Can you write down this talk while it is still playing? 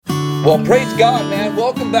Well, praise God, man.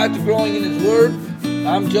 Welcome back to Growing in His Word.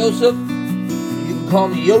 I'm Joseph. You can call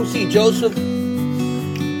me Yossi Joseph.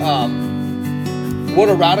 What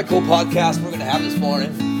a radical podcast we're going to have this morning.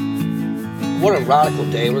 What a radical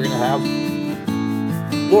day we're going to have.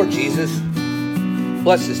 Lord Jesus,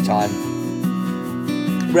 bless this time.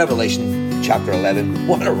 Revelation chapter 11.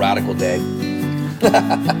 What a radical day.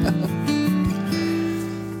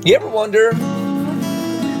 You ever wonder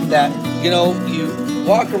that, you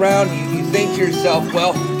walk around, you think to yourself,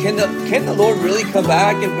 well, can the Lord really come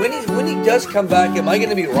back? And when he does come back, am I going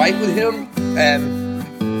to be right with Him? And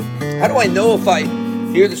how do I know if I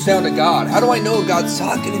hear the sound of God? How do I know God's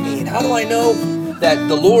talking to me? And how do I know that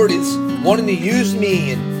the Lord is wanting to use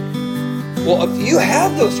me? And well, if you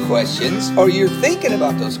have those questions, or you're thinking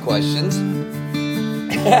about those questions,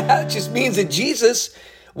 it just means that Jesus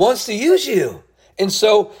wants to use you. And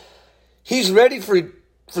so He's ready for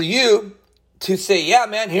you to say, yeah,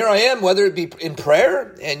 man, here I am, whether it be in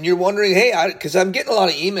prayer, and you're wondering, hey, because I'm getting a lot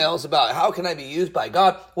of emails about how can I be used by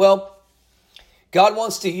God? Well, God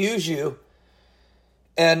wants to use you,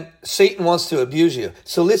 and Satan wants to abuse you.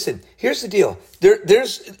 So listen, here's the deal.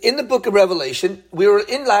 There's in the book of Revelation,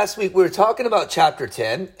 last week, we were talking about chapter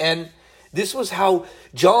 10, and this was how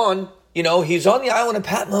John, he's on the island of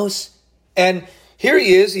Patmos, and here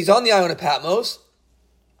he is, he's on the island of Patmos,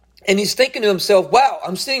 and he's thinking to himself, wow,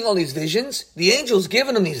 I'm seeing all these visions. The angel's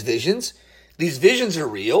giving him these visions. These visions are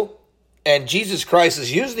real. And Jesus Christ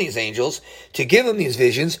is using these angels to give him these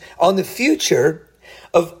visions on the future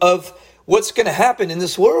of what's going to happen in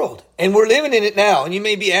this world. And we're living in it now. And you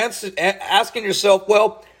may be asking yourself,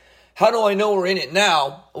 well, how do I know we're in it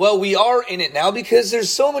now? Well, we are in it now because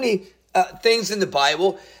there's so many things in the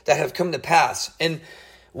Bible that have come to pass. And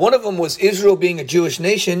one of them was Israel being a Jewish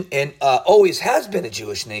nation, and always has been a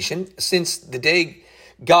Jewish nation since the day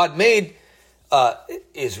God made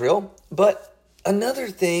Israel. But another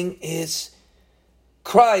thing is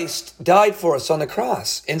Christ died for us on the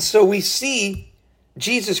cross. And so we see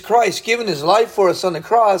Jesus Christ giving His life for us on the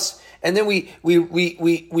cross, and then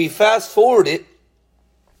we fast forward it,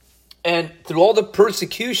 and through all the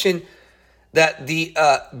persecution that the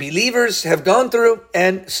believers have gone through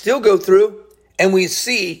and still go through, and we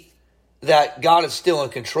see that God is still in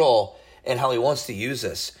control and how He wants to use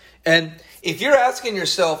us. And if you're asking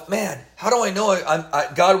yourself, man, how do I know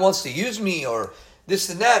God wants to use me or this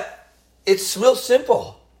and that? It's real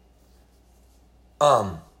simple.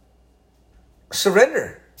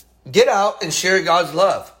 Surrender. Get out and share God's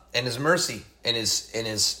love and His mercy and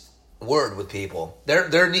His word with people.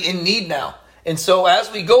 They're in need now. And so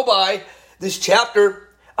as we go by this chapter,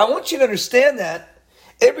 I want you to understand that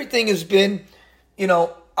everything has been,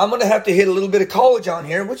 I'm going to have to hit a little bit of college on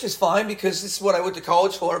here, which is fine because this is what I went to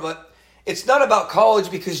college for. But it's not about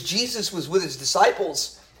college because Jesus was with His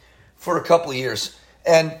disciples for a couple of years.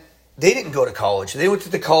 And they didn't go to college. They went to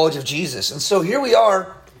the college of Jesus. And so here we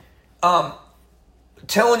are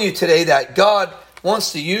telling you today that God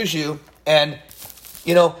wants to use you. And,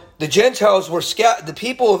 the Gentiles were scattered. The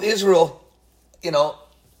people of Israel,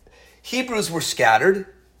 Hebrews were scattered.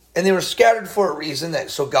 And they were scattered for a reason,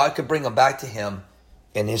 so God could bring them back to Him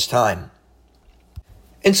in His time.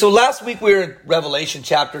 And so last week we were in Revelation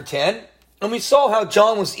chapter 10, and we saw how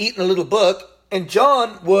John was eating a little book, and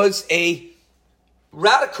John was a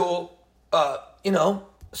radical,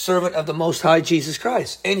 servant of the Most High Jesus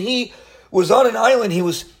Christ. And he was on an island. He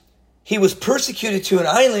was persecuted to an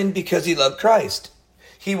island because he loved Christ.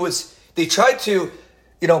 They tried to,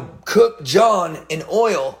 cook John in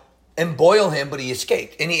oil and boil him, but he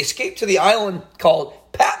escaped. And he escaped to the island called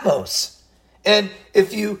Patmos. And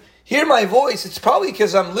if you hear my voice, it's probably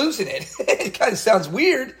because I'm losing it. It kind of sounds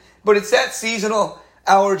weird, but it's that seasonal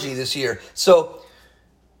allergy this year. So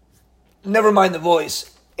never mind the voice.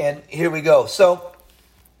 And here we go. So,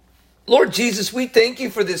 Lord Jesus, we thank You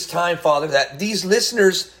for this time, Father, that these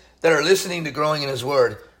listeners that are listening to Growing in His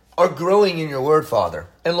Word are growing in Your Word, Father.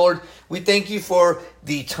 And Lord, we thank You for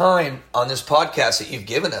the time on this podcast that You've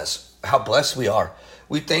given us, how blessed we are.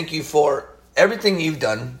 We thank You for everything You've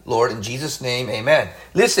done, Lord, in Jesus' name, amen.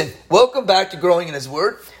 Listen, welcome back to Growing in His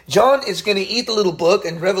Word. John is going to eat the little book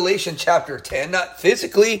in Revelation chapter 10, not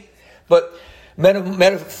physically, but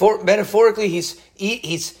metaphorically,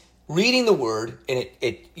 he's reading the Word, and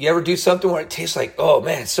you ever do something where it tastes like, oh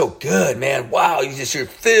man, it's so good, man, wow, you're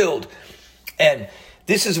filled. And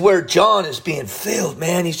this is where John is being filled,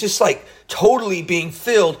 man. He's just like totally being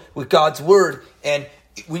filled with God's Word. And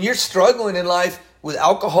when you're struggling in life with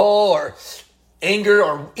alcohol or anger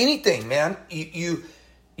or anything, man, you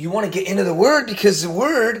want to get into the Word because the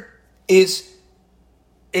Word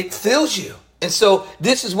it fills you. And so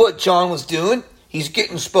this is what John was doing. He's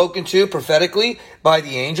getting spoken to prophetically by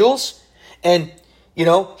the angels. And,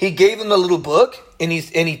 he gave him a little book, and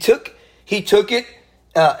he took it,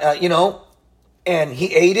 and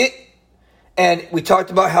he ate it. And we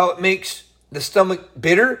talked about how it makes the stomach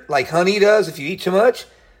bitter, like honey does if you eat too much.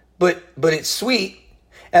 But it's sweet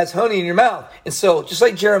as honey in your mouth. And so, just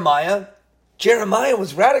like Jeremiah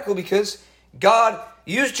was radical because God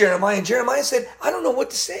used Jeremiah. And Jeremiah said, I don't know what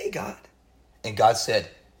to say, God. And God said,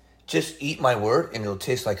 just eat my word and it'll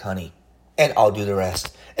taste like honey. And I'll do the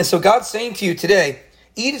rest. And so God's saying to you today,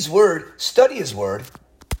 eat his word, study his word,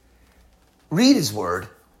 read his word,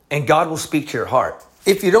 and God will speak to your heart.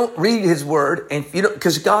 If you don't read his word, and if you don't,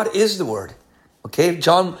 because God is the word. Okay,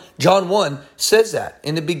 John 1 says that.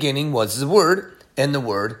 In the beginning was the word, and the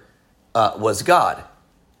word was God.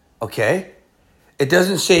 Okay? It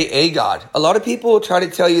doesn't say a God. A lot of people will try to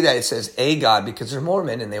tell you that it says a God because they're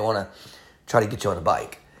Mormon and they want to try to get you on a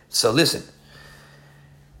bike. So listen.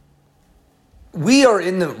 We are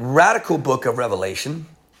in the radical book of Revelation.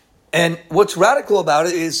 And what's radical about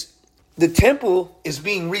it is the temple is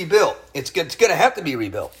being rebuilt. It's going to have to be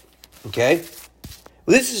rebuilt. Okay?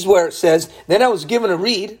 This is where it says, then I was given a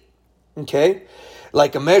reed. Okay?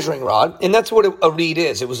 Like a measuring rod. And that's what a reed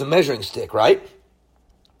is. It was a measuring stick, right?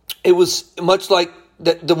 It was much like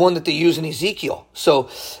the one that they use in Ezekiel. So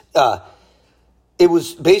it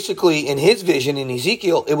was basically in his vision in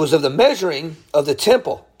Ezekiel, it was of the measuring of the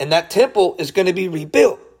temple. And that temple is going to be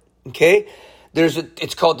rebuilt. Okay?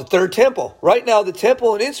 It's called the third temple. Right now, the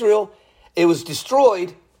temple in Israel, it was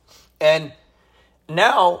destroyed. And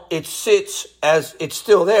now it sits as, it's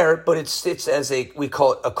still there, but it sits as we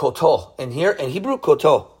call it a kotol. And here, in Hebrew,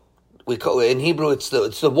 kotol. In Hebrew, it's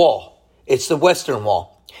the wall. It's the western wall.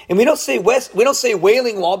 And we don't say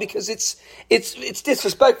Wailing Wall because it's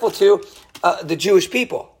disrespectful to the Jewish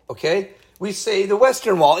people. Okay, we say the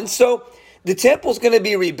Western Wall, and so the temple's going to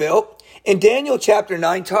be rebuilt. And Daniel chapter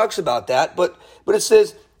 9 talks about that, but it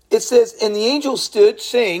says, and the angel stood,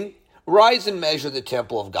 saying, "Rise and measure the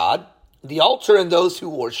temple of God, the altar, and those who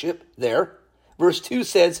worship there." Verse 2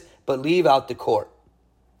 says, "But leave out the court,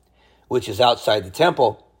 which is outside the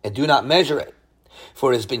temple, and do not measure it,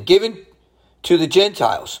 for it has been given to the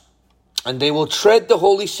Gentiles, and they will tread the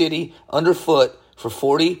holy city underfoot for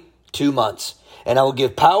 42 months. And I will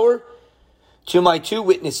give power to my 2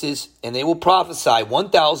 witnesses, and they will prophesy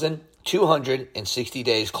 1,260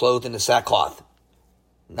 days clothed in the sackcloth."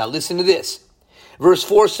 Now listen to this. Verse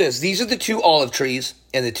 4 says, "These are the 2 olive trees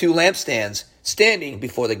and the 2 lampstands standing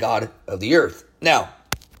before the God of the earth." Now,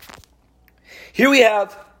 here we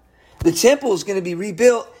have the temple is going to be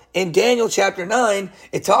rebuilt. In Daniel chapter 9,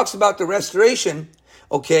 it talks about the restoration,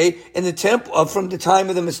 okay, in the temple from the time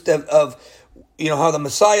of how the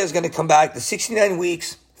Messiah is going to come back, the 69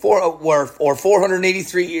 weeks or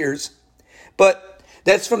 483 years. But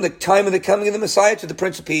that's from the time of the coming of the Messiah to the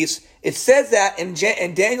Prince of Peace. It says that in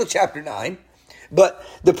Daniel chapter 9. But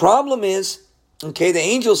the problem is, okay, the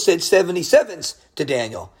angel said 77s to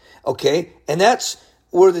Daniel, okay, and that's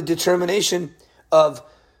where the determination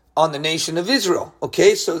on the nation of Israel.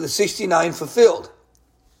 Okay, so the 69 fulfilled.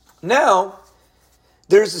 Now,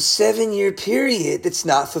 there's a 7-year period that's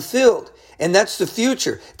not fulfilled. And that's the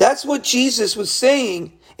future. That's what Jesus was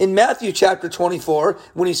saying in Matthew chapter 24,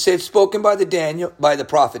 when he said, spoken by the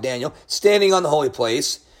prophet Daniel, standing on the holy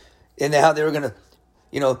place, and how they were going to,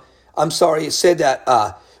 it said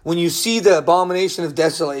that when you see the abomination of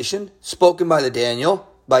desolation, spoken by Daniel,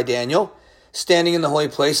 standing in the holy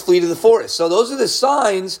place, flee to the forest. So those are the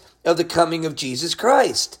signs of the coming of Jesus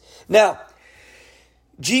Christ. Now,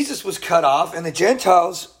 Jesus was cut off, and the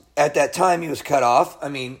Gentiles, at that time, he was cut off.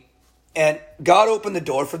 And God opened the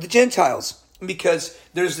door for the Gentiles because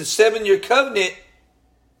there's the 7-year covenant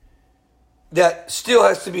that still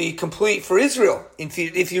has to be complete for Israel.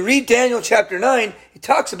 If you read Daniel chapter 9, it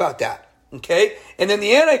talks about that. Okay? And then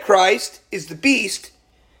the Antichrist is the beast.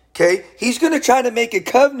 Okay, he's going to try to make a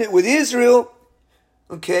covenant with Israel,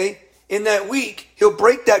 okay, in that week. He'll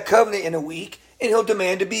break that covenant in a week, and he'll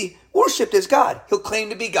demand to be worshipped as God. He'll claim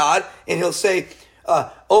to be God, and he'll say,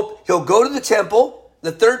 he'll go to the temple,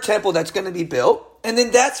 the third temple that's going to be built, and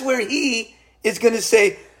then that's where he is going to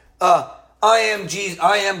say, I am Jesus,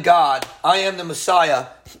 I am God, I am the Messiah,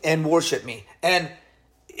 and worship me. And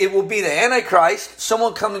it will be the Antichrist,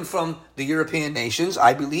 someone coming from the European nations,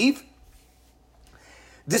 I believe.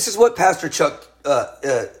 This is what Pastor Chuck,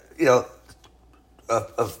 a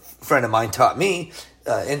friend of mine taught me,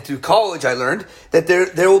 and through college I learned that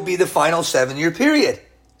there will be the final 7-year period.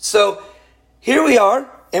 So here we are,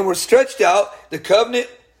 and we're stretched out. The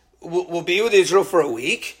covenant will be with Israel for a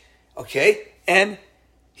week, okay? And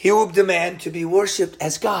he will demand to be worshipped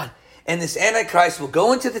as God. and this Antichrist will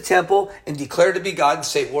go into the temple and declare to be God and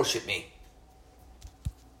say, worship me.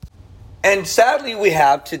 And sadly, we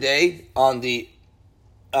have today on the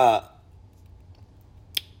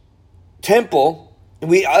temple,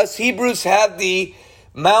 us Hebrews have the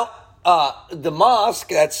mosque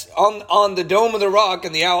that's on the Dome of the Rock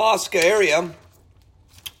in the Al-Aqsa area.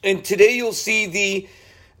 And today you'll see the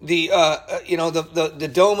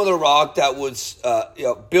Dome of the Rock that was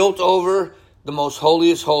built over the most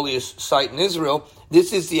holiest site in Israel.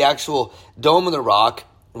 This is the actual Dome of the Rock,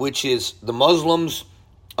 which is the Muslims'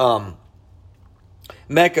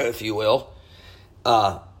 Mecca, if you will.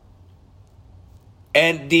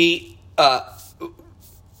 And the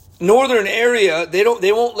northern area,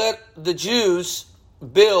 they won't let the Jews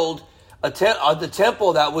build the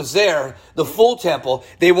temple that was there, the full temple.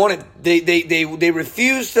 They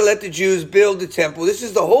refused to let the Jews build the temple. This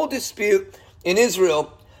is the whole dispute in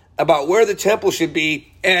Israel about where the temple should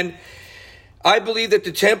be. And I believe that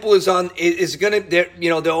the temple is going to,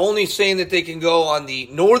 they're only saying that they can go on the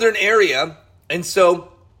northern area. And so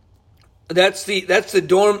that's the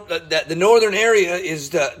dorm, that the northern area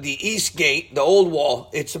is the east gate, the old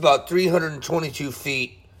wall. It's about 322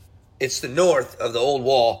 feet. It's the north of the old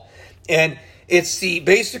wall. And the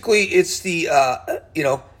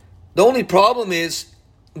only problem is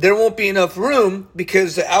there won't be enough room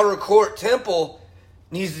because the outer court temple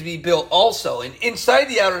needs to be built also. And inside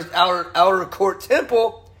the outer court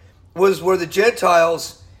temple was where the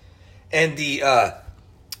Gentiles and the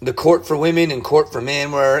court for women and court for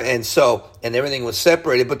men were, and everything was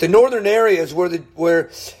separated. But the northern area is where the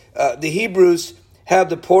Hebrews have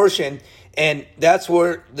the portion, and that's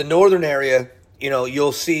where the northern area,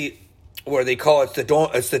 you'll see where they call it the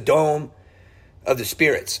dome. It's the Dome of the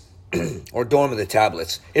Spirits, or Dome of the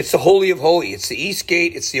Tablets. It's the Holy of Holies. It's the east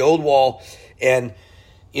gate. It's the old wall, and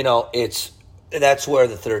that's where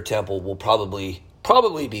the third temple will probably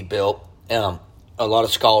be built. A lot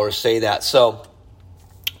of scholars say that. So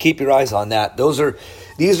keep your eyes on that.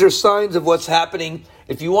 These are signs of what's happening.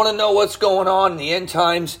 If you want to know what's going on in the end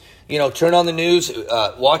times, turn on the news,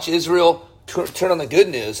 watch Israel, turn on the good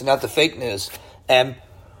news, not the fake news, and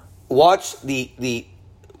watch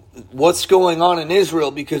what's going on in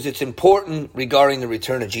Israel, because it's important regarding the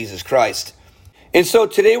return of Jesus Christ. And so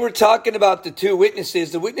today we're talking about the two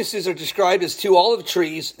witnesses. The witnesses are described as two olive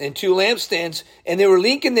trees and two lampstands, and they were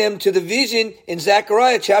linking them to the vision in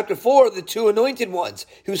Zechariah chapter 4 of the two anointed ones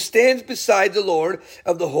who stands beside the Lord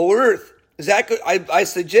of the whole earth. I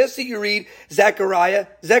suggest that you read Zechariah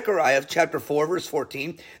chapter 4 verse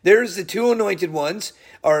 14. There's the two anointed ones,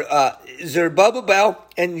 are Zerubbabel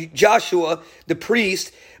and Joshua the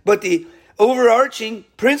priest. But the overarching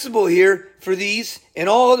principle here for these and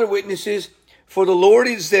all other witnesses for the Lord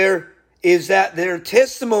is that their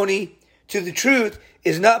testimony to the truth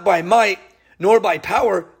is not by might nor by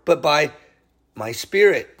power, but by my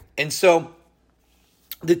Spirit. And so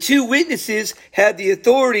the two witnesses had the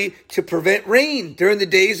authority to prevent rain during the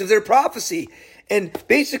days of their prophecy. And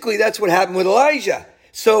basically that's what happened with Elijah.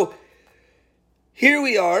 So here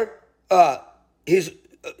we are,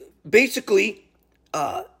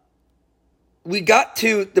 we got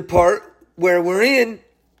to the part where we're in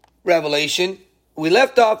Revelation. We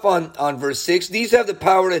left off on verse 6. These have the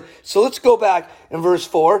power to... So let's go back in verse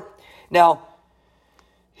 4. Now,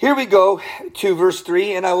 here we go to verse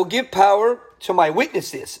 3. And I will give power to my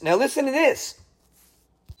witnesses. Now listen to this.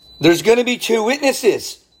 There's going to be two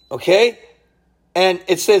witnesses. Okay? And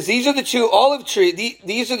it says these are the two olive trees.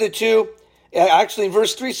 These are the two... Actually,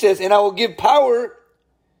 verse 3 says, and I will give power,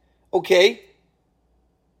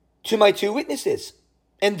 to my two witnesses.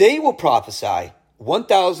 And they will prophesy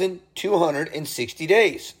 1,260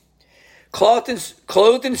 days.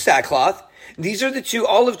 Clothed in sackcloth. These are the two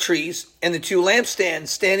olive trees and the two lampstands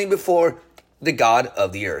standing before the God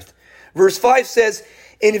of the earth. Verse 5 says,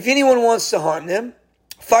 and if anyone wants to harm them,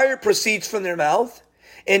 fire proceeds from their mouth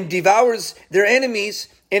and devours their enemies.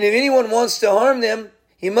 And if anyone wants to harm them,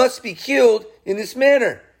 he must be killed in this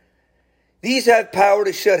manner. These have power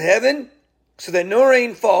to shut heaven so that no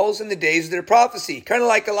rain falls in the days of their prophecy. Kind of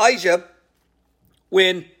like Elijah,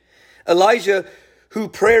 when Elijah,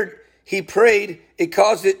 he prayed, it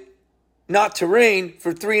caused it not to rain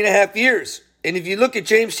for 3.5 years. And if you look at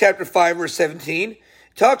James chapter 5, verse 17, it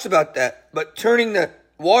talks about that. But turning the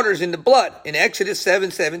waters into blood in Exodus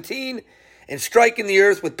 7:17, and striking the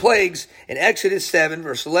earth with plagues in Exodus 7,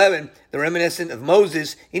 verse 11, the reminiscent of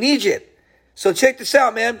Moses in Egypt. So check this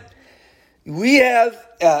out, man. We have,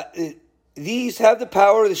 these have the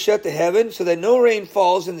power to shut the heaven so that no rain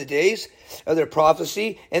falls in the days of their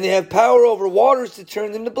prophecy, and they have power over waters to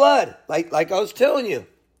turn them to blood, like I was telling you,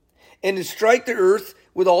 and to strike the earth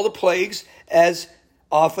with all the plagues as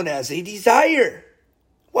often as they desire.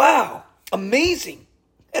 Wow, amazing.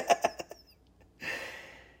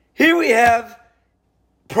 Here we have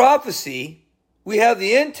prophecy, we have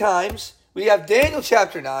the end times, we have Daniel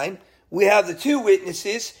chapter 9, we have the two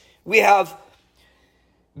witnesses, we have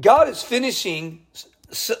God is finishing,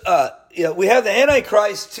 we have the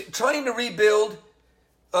Antichrist trying to rebuild.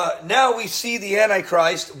 Now we see the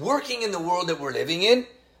Antichrist working in the world that we're living in.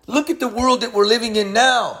 Look at the world that we're living in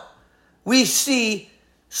now. We see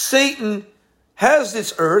Satan has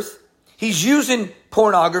this earth. He's using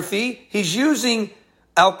pornography. He's using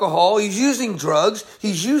alcohol. He's using drugs.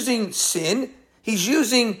 He's using sin. He's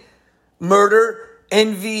using murder,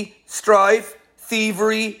 envy, strife,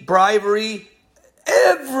 thievery, bribery,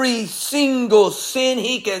 every single sin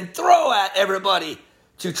he can throw at everybody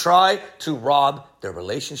to try to rob their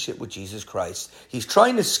relationship with Jesus Christ. He's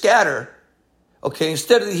trying to scatter,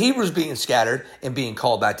 instead of the Hebrews being scattered and being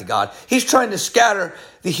called back to God, he's trying to scatter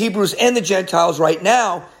the Hebrews and the Gentiles right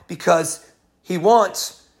now because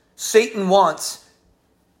Satan wants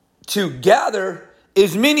to gather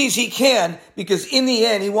as many as he can, because in the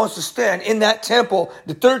end he wants to stand in that temple,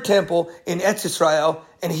 the third temple in Israel,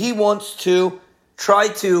 and he wants to try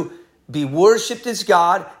to be worshipped as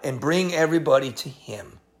God and bring everybody to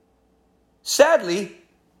him. Sadly,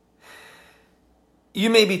 you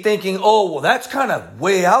may be thinking, oh, well, that's kind of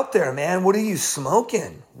way out there, man. What are you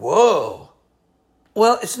smoking? Whoa.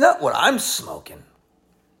 Well, it's not what I'm smoking.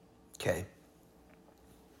 Okay.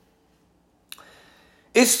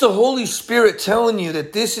 It's the Holy Spirit telling you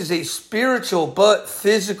that this is a spiritual but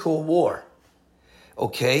physical war.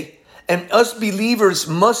 Okay? And us believers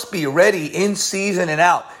must be ready in season and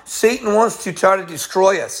out. Satan wants to try to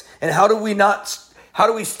destroy us. And how do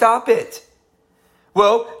we stop it?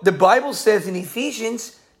 Well, the Bible says in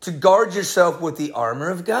Ephesians to guard yourself with the armor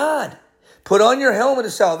of God. Put on your helmet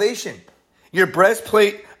of salvation, your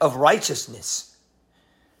breastplate of righteousness.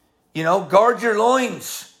 Guard your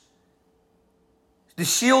loins. The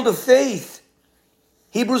shield of faith.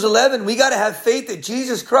 Hebrews 11, we got to have faith that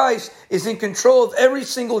Jesus Christ is in control of every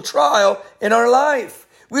single trial in our life.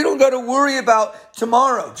 We don't got to worry about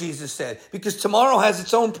tomorrow, Jesus said, because tomorrow has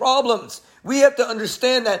its own problems. We have to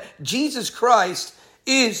understand that Jesus Christ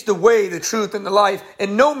is the way, the truth, and the life,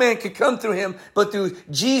 and no man can come through him but through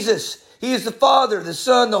Jesus. He is the Father, the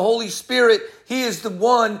Son, the Holy Spirit. He is the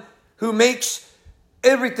one who makes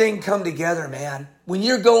everything come together, man. When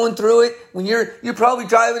you're going through it, when you're probably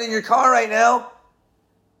driving in your car right now,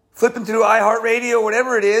 flipping through iHeartRadio,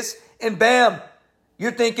 whatever it is, and bam,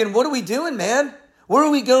 you're thinking, what are we doing, man? Where are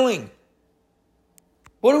we going?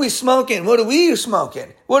 What are we smoking? What are we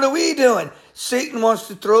smoking? What are we doing? Satan wants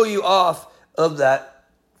to throw you off of that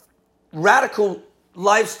radical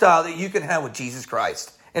lifestyle that you can have with Jesus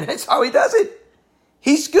Christ. And that's how he does it.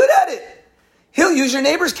 He's good at it. He'll use your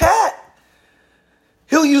neighbor's cat.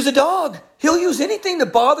 He'll use a dog. He'll use anything to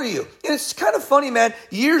bother you. And it's kind of funny, man.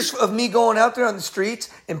 Years of me going out there on the streets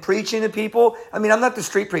and preaching to people. I mean, I'm not the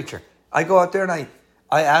street preacher. I go out there and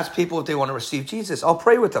I ask people if they want to receive Jesus. I'll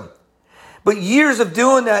pray with them. But years of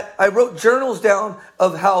doing that, I wrote journals down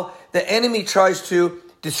of how the enemy tries to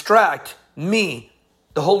distract me,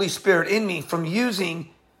 the Holy Spirit in me, from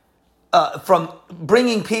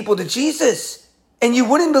bringing people to Jesus. And you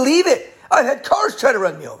wouldn't believe it. I had cars try to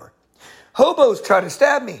run me over. Hobos try to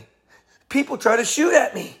stab me. People try to shoot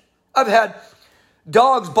at me. I've had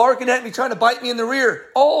dogs barking at me, trying to bite me in the rear.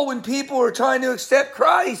 All when people are trying to accept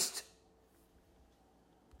Christ.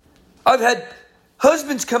 I've had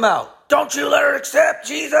husbands come out. Don't you let her accept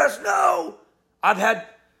Jesus. No. I've had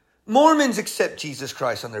Mormons accept Jesus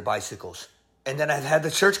Christ on their bicycles. And then I've had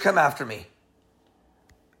the church come after me.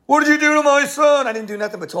 What did you do to my son? I didn't do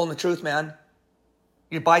nothing but told him the truth, man.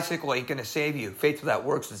 Your bicycle ain't going to save you. Faith without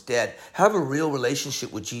works is dead. Have a real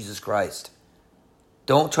relationship with Jesus Christ.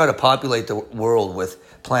 Don't try to populate the world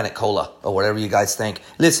with Planet Cola or whatever you guys think.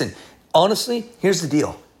 Listen, honestly, here's the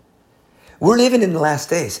deal. We're living in the last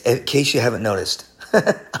days, in case you haven't noticed.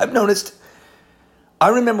 I've noticed. I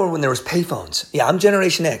remember when there was payphones. Yeah, I'm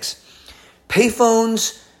Generation X.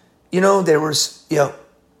 Payphones, there was,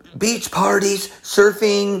 beach parties,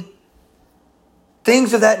 surfing,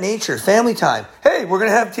 things of that nature, family time. Hey, we're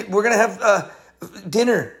gonna have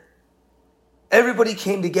dinner. Everybody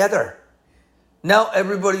came together. Now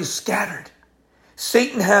everybody's scattered.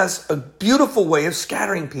 Satan has a beautiful way of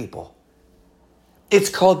scattering people. It's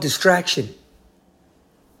called distraction.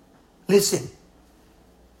 Listen,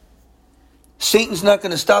 Satan's not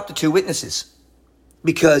going to stop the two witnesses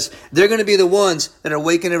because they're going to be the ones that are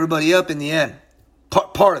waking everybody up in the end.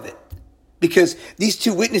 Part of it. Because these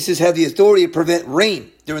two witnesses have the authority to prevent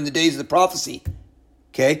rain during the days of the prophecy.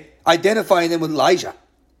 Okay? Identifying them with Elijah.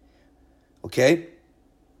 Okay?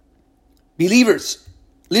 Believers,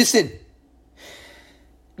 listen.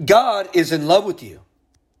 God is in love with you.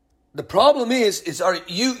 The problem is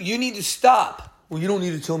you need to stop. Well, you don't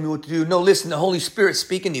need to tell me what to do. No, listen, the Holy Spirit's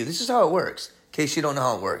speaking to you. This is how it works, in case you don't know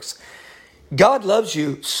how it works. God loves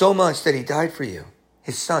you so much that he died for you.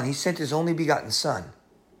 His son, he sent his only begotten son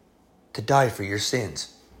to die for your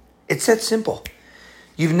sins. It's that simple.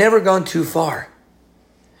 You've never gone too far.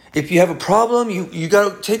 If you have a problem, you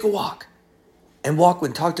got to take a walk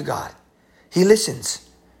and talk to God. He listens.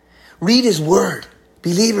 Read his word.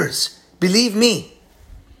 Believers, believe me.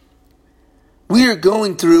 We are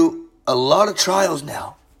going through a lot of trials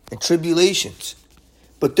now and tribulations,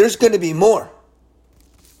 but there's going to be more.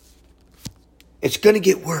 It's going to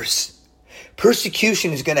get worse.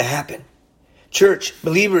 Persecution is going to happen. Church,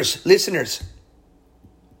 believers, listeners,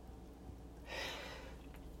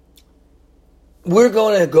 we're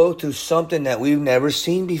going to go through something that we've never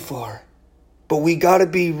seen before, but we got to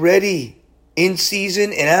be ready in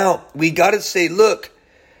season and out. We got to say, look,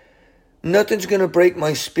 nothing's going to break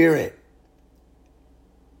my spirit.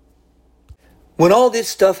 When all this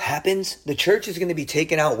stuff happens, the church is going to be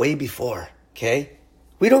taken out way before, okay?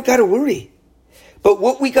 We don't got to worry. But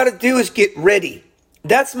what we got to do is get ready.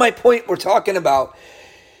 That's my point we're talking about.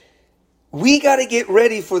 We got to get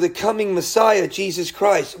ready for the coming Messiah, Jesus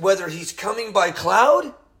Christ, whether he's coming by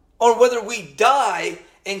cloud or whether we die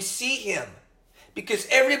and see him. Because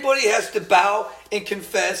everybody has to bow and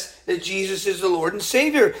confess that Jesus is the Lord and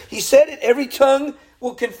Savior. He said it. Every tongue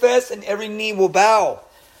will confess and every knee will bow.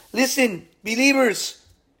 Listen, believers,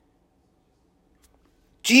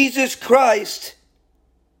 Jesus Christ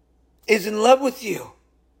is in love with you.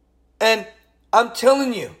 And I'm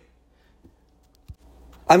telling you,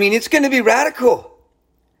 it's going to be radical.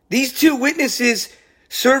 These two witnesses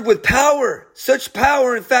served with power, such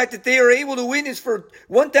power, in fact, that they are able to witness for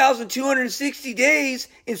 1,260 days,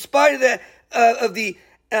 in spite of that,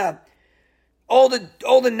 all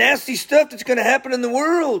the nasty stuff that's going to happen in the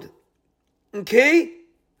world. Okay,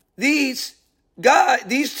 these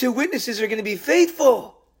two witnesses are going to be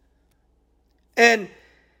faithful, and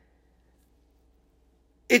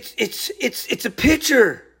it's a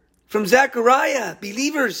picture from Zechariah.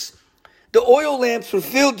 Believers, the oil lamps were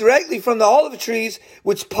filled directly from the olive trees,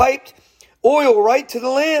 which piped oil right to the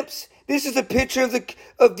lamps. This is a picture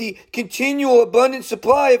of the continual abundant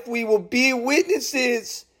supply. If we will be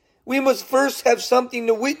witnesses, we must first have something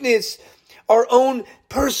to witness. Our own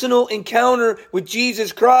personal encounter with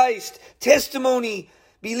Jesus Christ. Testimony.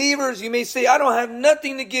 Believers, you may say, I don't have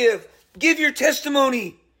nothing to give. Give your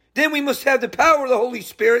testimony. Then we must have the power of the Holy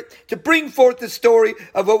Spirit to bring forth the story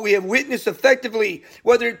of what we have witnessed effectively.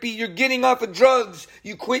 Whether it be you're getting off of drugs,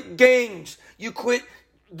 you quit gangs, you quit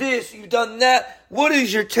this, you've done that. What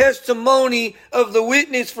is your testimony of the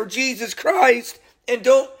witness for Jesus Christ? And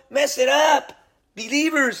don't mess it up.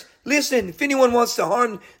 Believers, listen, if anyone wants to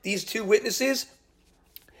harm these two witnesses,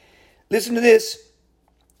 listen to this.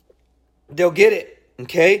 They'll get it,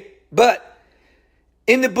 okay? But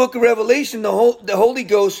in the book of Revelation, the Holy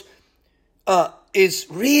Ghost is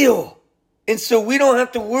real. And so we don't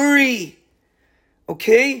have to worry.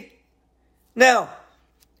 Okay? Now,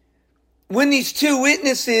 when these two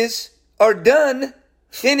witnesses are done,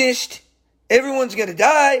 finished, everyone's going to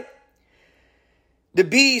die. The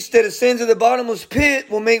beast that ascends to the bottomless pit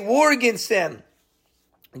will make war against them.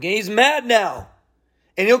 Okay, he's mad now.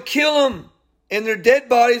 And he'll kill them. And their dead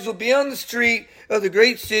bodies will be on the street of the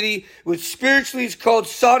great city, which spiritually is called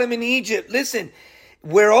Sodom and Egypt. Listen,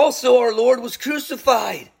 where also our Lord was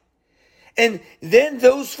crucified. And then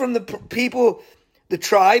those from the people, the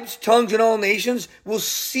tribes, tongues, and all nations will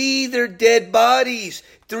see their dead bodies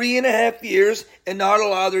 3.5 years and not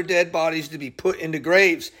allow their dead bodies to be put into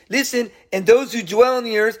graves. Listen, and those who dwell on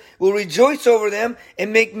the earth will rejoice over them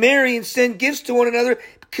and make merry and send gifts to one another,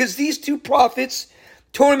 because these two prophets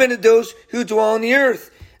tormented those who dwell on the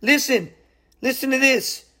earth. Listen to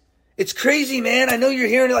this. It's crazy, man. I know you're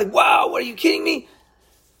hearing it like, wow, what, are you kidding me?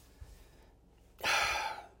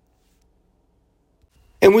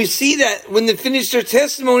 And we see that when they finish their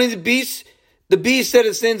testimony, the beast that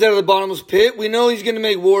ascends out of the bottomless pit, we know he's going to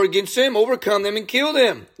make war against them, overcome them, and kill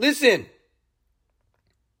them. Listen.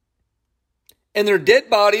 And their dead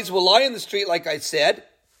bodies will lie in the street, like I said.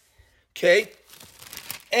 Okay?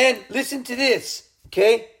 And listen to this.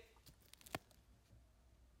 Okay?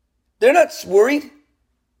 They're not worried.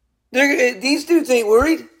 These dudes ain't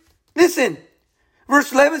worried. Listen.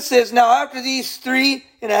 Verse 11 says, now after these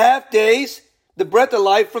 3.5 days, the breath of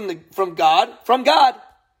life from God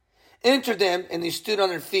entered them, and they stood on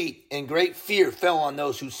their feet, and great fear fell on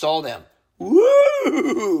those who saw them.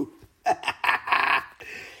 Woo!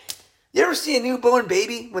 You ever see a newborn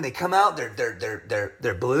baby when they come out?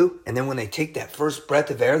 They're blue, and then when they take that first breath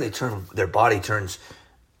of air, their body turns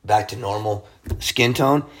back to normal skin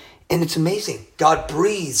tone, and it's amazing. God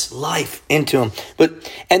breathes life into them.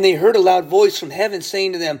 And they heard a loud voice from heaven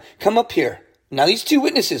saying to them, "Come up here." Now these two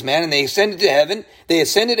witnesses, man, and they ascended to heaven.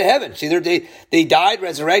 See, they died,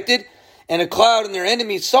 resurrected, and a cloud and their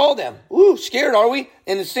enemies saw them. Ooh, scared are we?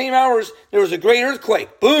 In the same hours, there was a great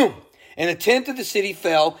earthquake. Boom! And a tenth of the city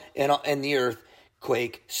fell in the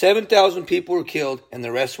earthquake. 7,000 people were killed, and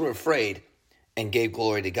the rest were afraid and gave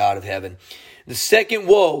glory to God of heaven. The second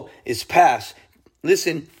woe is past.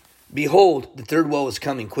 Listen, behold, the third woe is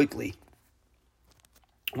coming quickly.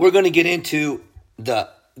 We're going to get into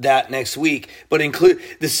that next week, but include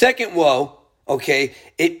the second woe. Okay,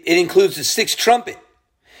 it includes the sixth trumpet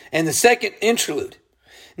and the second interlude.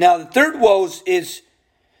 Now, the third woe is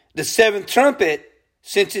the seventh trumpet.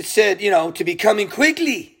 Since it said, to be coming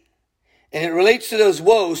quickly. And it relates to those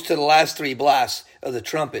woes to the last three blasts of the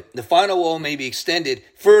trumpet. The final woe may be extended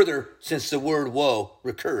further since the word woe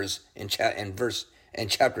recurs in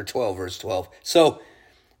chapter 12, verse 12. So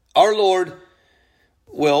our Lord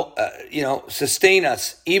will, sustain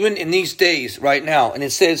us even in these days right now. And it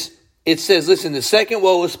says, listen, the second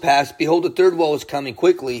woe is past. Behold, the third woe is coming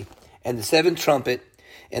quickly. And the seventh trumpet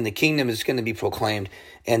and the kingdom is going to be proclaimed.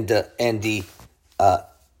 And the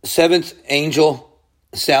seventh angel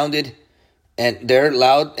sounded, and there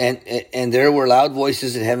were loud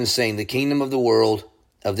voices in heaven saying, "The kingdom of this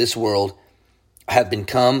world, have been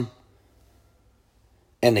come,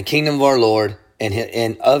 and the kingdom of our Lord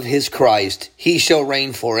and of his Christ, he shall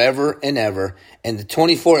reign forever and ever." And the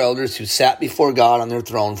 24 elders who sat before God on their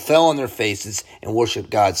throne fell on their faces and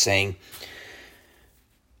worshiped God, saying,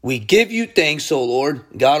 "We give you thanks, O Lord,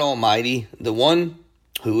 God Almighty, the one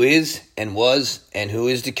who is and was and who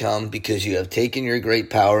is to come, because you have taken your great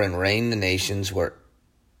power and reigned the nations were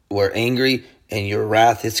angry, and your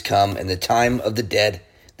wrath has come, and the time of the dead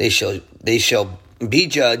they shall be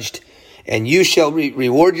judged, and you shall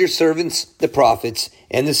reward your servants, the prophets,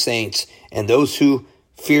 and the saints, and those who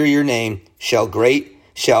fear your name small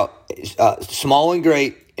and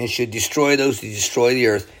great, and should destroy those who destroy the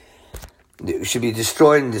earth. Should be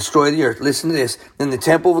destroyed and destroy the earth. Listen to this. Then the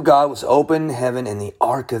temple of God was opened in heaven, and the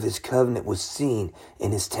ark of his covenant was seen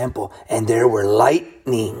in his temple. And there were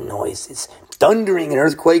lightning noises, thundering and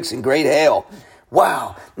earthquakes and great hail.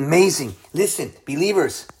 Wow, amazing. Listen,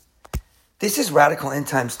 believers, this is radical end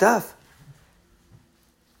time stuff.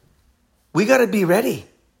 We got to be ready.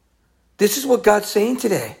 This is what God's saying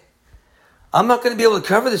today. I'm not going to be able to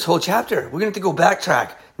cover this whole chapter. We're going to have to go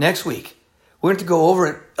backtrack next week. We're going to go over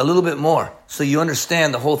it a little bit more so you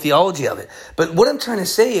understand the whole theology of it. But what I'm trying to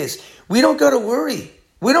say is we don't got to worry.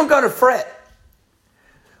 We don't got to fret.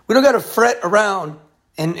 We don't got to fret around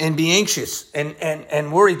and be anxious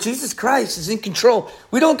and worry. Jesus Christ is in control.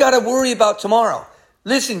 We don't got to worry about tomorrow.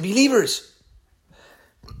 Listen, believers,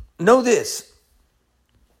 know this.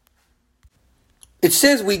 It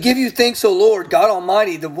says, "We give you thanks, O Lord, God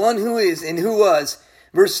Almighty, the one who is and who was."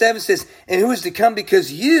 Verse 7 says, "And who is to come,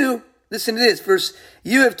 because you," listen to this,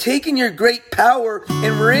 "you have taken your great power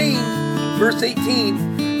and reigned." Verse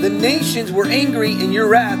 18, "The nations were angry, and your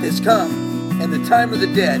wrath has come, and the time of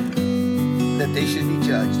the dead, that they should be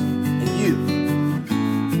judged.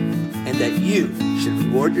 And that you should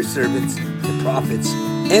reward your servants, the prophets,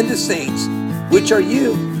 and the saints, which are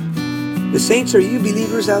you." The saints are you,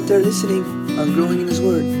 believers out there listening on Growing in His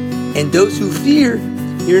Word. "And those who fear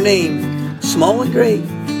your name, small and great,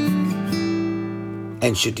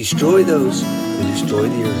 and should destroy those who destroy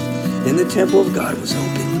the earth." Then the temple of God was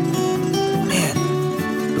opened. Man,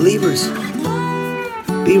 believers,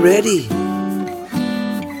 be ready.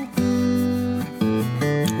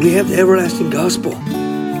 We have the everlasting gospel.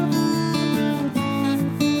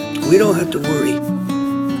 We don't have to worry.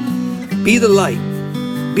 Be the light.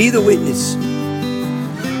 Be the witness.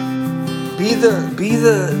 Be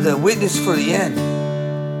the witness for the end.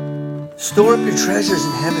 Store up your treasures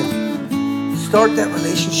in heaven. Start that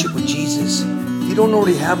relationship with Jesus. If you don't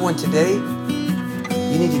already have one today,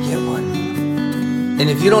 you need to get one. And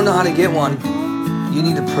if you don't know how to get one, you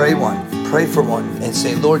need to pray for one and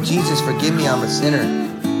say, "Lord Jesus, forgive me, I'm a sinner.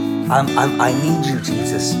 I need you,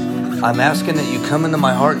 Jesus. I'm asking that you come into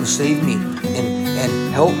my heart and save me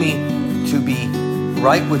and help me to be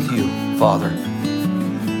right with you, Father."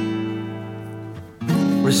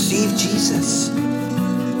 Receive Jesus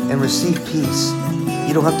and receive peace.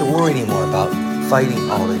 You don't have to worry anymore about fighting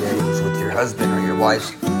all the days with your husband or your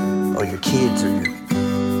wife or your kids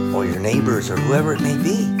or your neighbors or whoever it may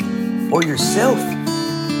be, or yourself.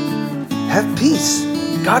 have peace.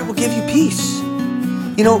 God will give you peace.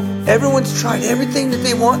 You know, everyone's tried everything that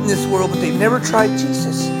they want in this world, but they've never tried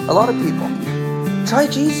Jesus. A lot of people. Try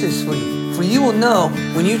Jesus for you. For you will know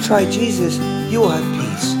when you try Jesus, you will have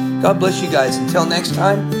peace. God bless you guys. Until next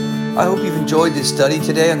time, I hope you've enjoyed this study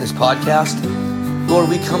today on this podcast. Lord,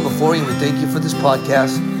 we come before you and we thank you for this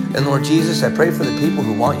podcast. And Lord Jesus, I pray for the people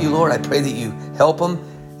who want you, Lord. I pray that you help them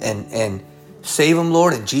and save them,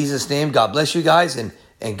 Lord, in Jesus' name. God bless you guys,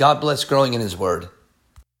 and God bless growing in his word.